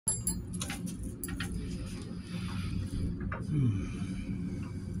Bear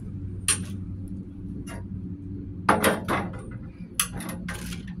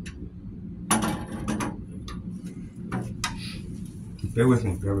with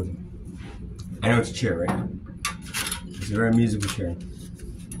me, bear with me. I know it's a chair, right? It's a very musical chair.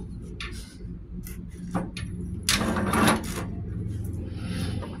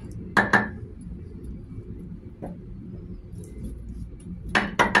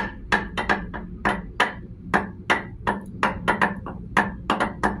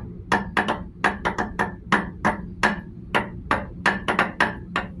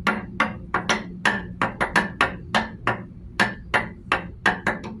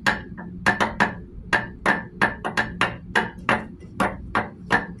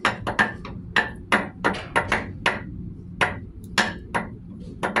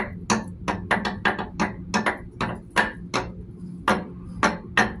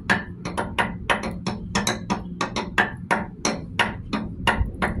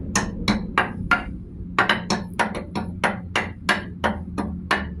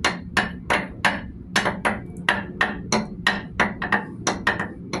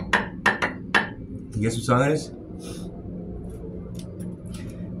 Guess what song it is?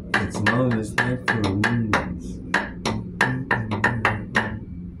 It's always night for romance.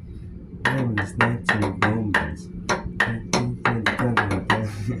 Always night for romance. I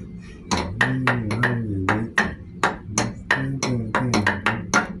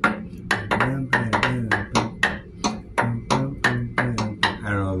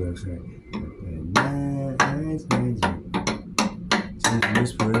don't know the lyrics right. Since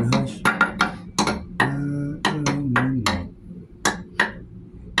whispering hush.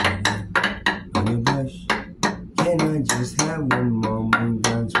 Can I just have one more moon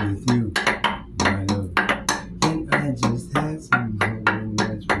dance with you, my love? Can I just have some more moon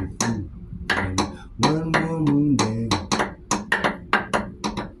dance with you, my love? One more moon dance.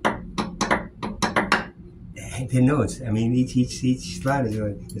 The notes. I mean, each slide is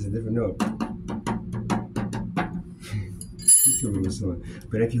a different note. It's a little song.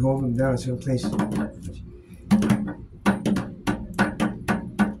 But if you hold them down in certain places.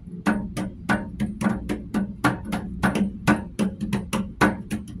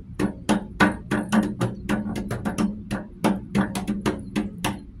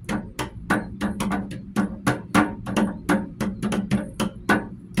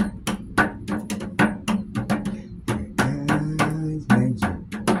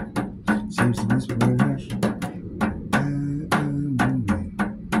 Seems to whisper and hush.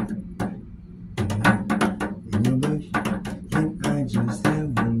 In your bush, can I just have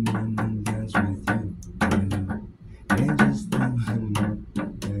one more moon dance with you? Can I just have one more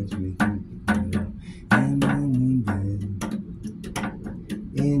dance with you? And my moon dance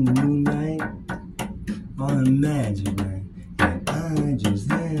in the moonlight on a magic night. Can I just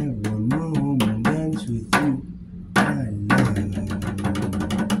have one more moon dance with you?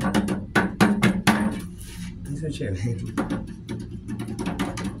 It's a chair.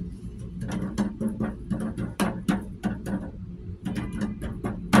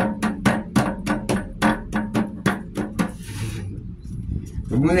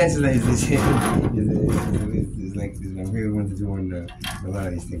 The moon dance is my favorite one to do on a lot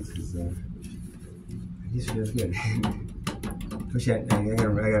of these things because it just feels good. Especially I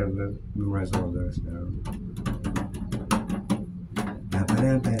gotta memorize all of those now.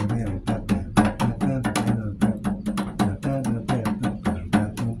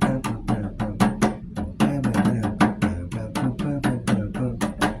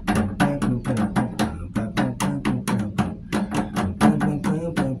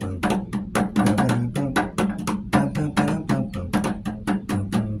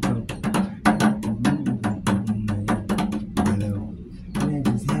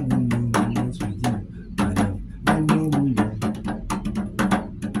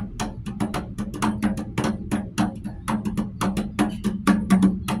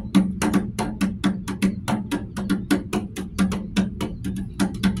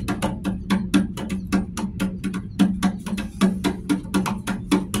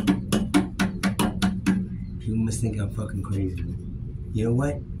 People must think I'm fucking crazy. You know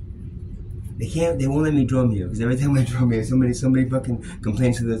what? They won't let me drum here because every time I drum here, somebody fucking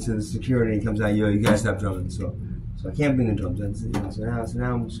complains to the security and comes out, yo, you gotta stop drumming. So I can't bring the drums. So now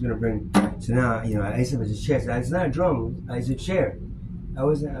I'm just gonna bring. So now I said it's a chair. So it's not a drum. It's a chair. I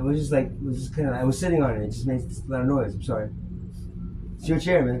was kind of I was sitting on it. It just makes a lot of noise. I'm sorry. It's your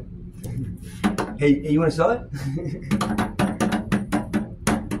chair, man. Hey, you wanna sell it?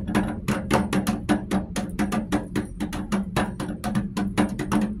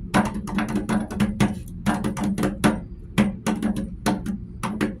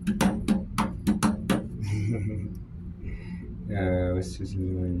 is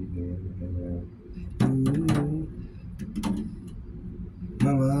when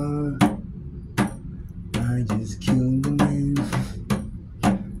Mama, I just killed the man.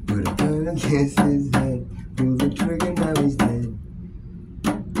 Put a gun against his head. Pull the trigger, now he's dead.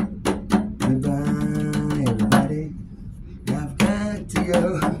 Goodbye, everybody. I've got to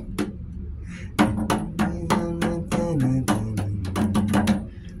go.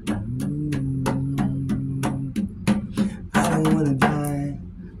 I don't wanna die,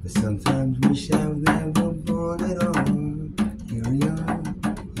 but sometimes wish I was never born at all. Carry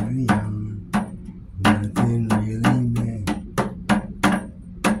on, nothing really matters.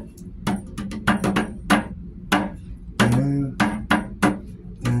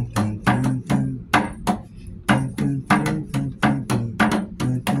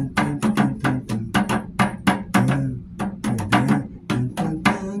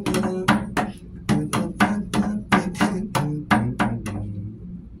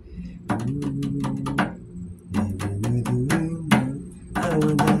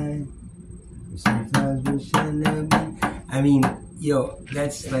 I mean, yo,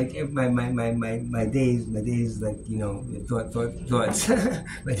 that's like my days like, you know, thoughts.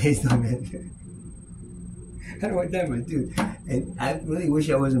 My days don't end. I don't want that, but dude, and I really wish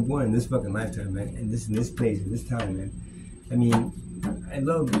I wasn't born in this fucking lifetime, man, and in this place, in this time, man. I mean, I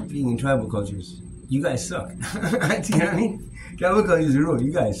love being in tribal cultures. You guys suck. You know what I mean? Tribal cultures are real.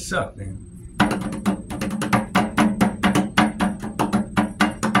 You guys suck, man.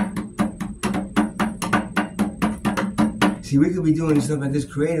 See, we could be doing stuff like this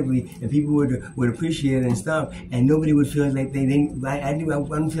creatively, and people would appreciate it and stuff, and nobody would feel like they didn't. I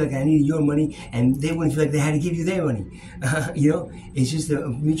don't feel like I needed your money, and they wouldn't feel like they had to give you their money. You know, it's just a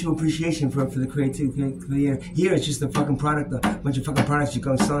mutual appreciation for the creativity. Here, it's just a fucking product, a bunch of fucking products you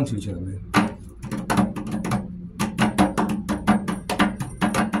come selling to each other, man.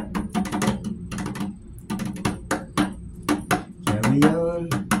 Carry on.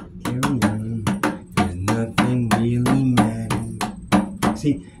 There's nothing really matters.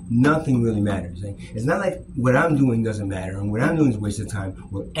 See, nothing really matters. Right? It's not like what I'm doing doesn't matter, and what I'm doing is a waste of time.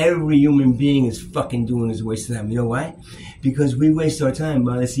 What every human being is fucking doing is a waste of time. You know why? Because we waste our time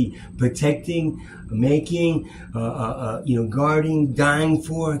by, let's see, protecting, making, you know, guarding, dying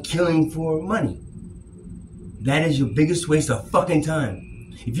for, killing for money. That is your biggest waste of fucking time.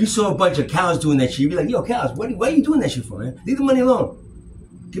 If you saw a bunch of cows doing that shit, you'd be like, yo, cows, why are you doing that shit for, man? Leave the money alone.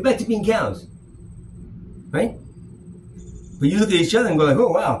 Get back to being cows. Right? But you look at each other and go like, oh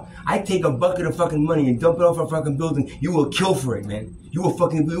wow, I take a bucket of fucking money and dump it off a fucking building. You will kill for it, man. You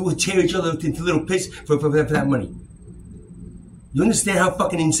will tear each other into little pits for that money. You understand how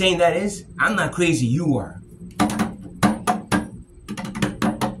fucking insane that is? I'm not crazy, you are.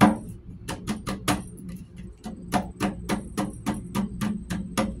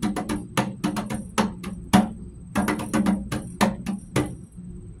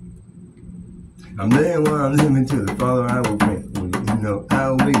 I'm living while I'm living to the Father I will pray. You know I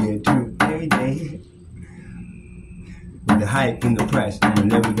will get through every day. With the hype and the price, I'm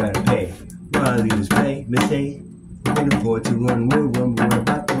never gotta pay. While leaders play, mistake. We can afford to run, we'll run, but what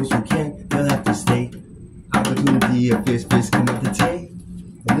about those who can't? They'll have to stay. Opportunity, a fist come up the tape.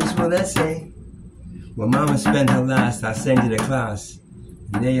 And this is what I say. When mama spent her last, I'll send you to class.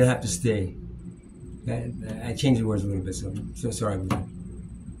 And then you'll have to stay. I changed the words a little bit, so sorry about that.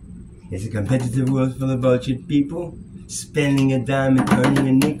 It's a competitive world full of vultured people, spending a dime and earning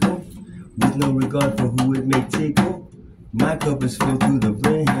a nickel, with no regard for who it may tickle. My cup is filled to the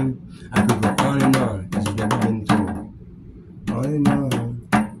brim. I could go on and on, as you've never been through. On and on,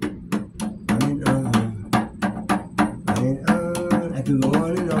 on and on, on and on. I could go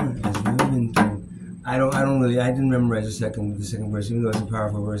on and on, as you've never been through. I didn't memorize the second verse, even though it's a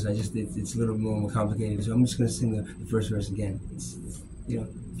powerful verse. It's a little more complicated, so I'm just gonna sing the first verse again. It's, you know,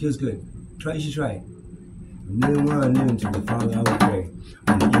 feels good. You should try it. I'm living while I'm living to the Father I will pray.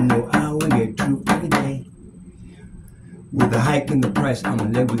 And you know I will get through every day. With the hike and the price, I'm a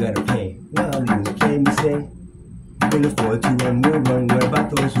leg we gotta pay. Well, you can me say, we can afford to run, we'll run. What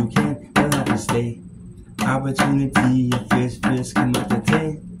about those who can't? They'll have to stay. Opportunity, a fist, come up the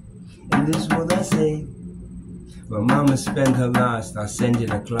tent. And this is what I say. When mama spent her last, I'll send you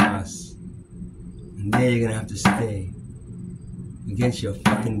to class. And there you're gonna have to stay. Against your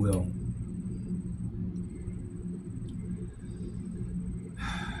fucking will.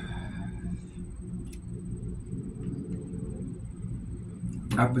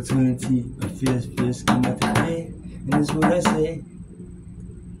 Opportunity, a fierce, come out the day. And this is what I say.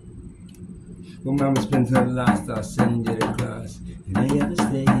 When mama spends her last, I'll send you to class. And then you have to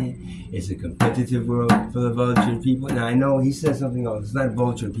stay here. It's a competitive world full of vulture people. Now I know he said something else. It's not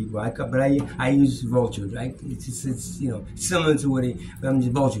vulture people. But I use vulture. Right? It's you know, similar to what I'm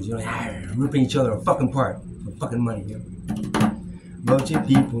just vultures. You know, ripping each other a fucking apart for fucking money. You know? Vulture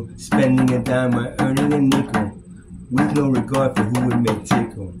people spending a dime or earning a nickel with no regard for who it may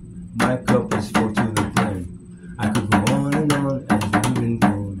tickle. My cup is full to the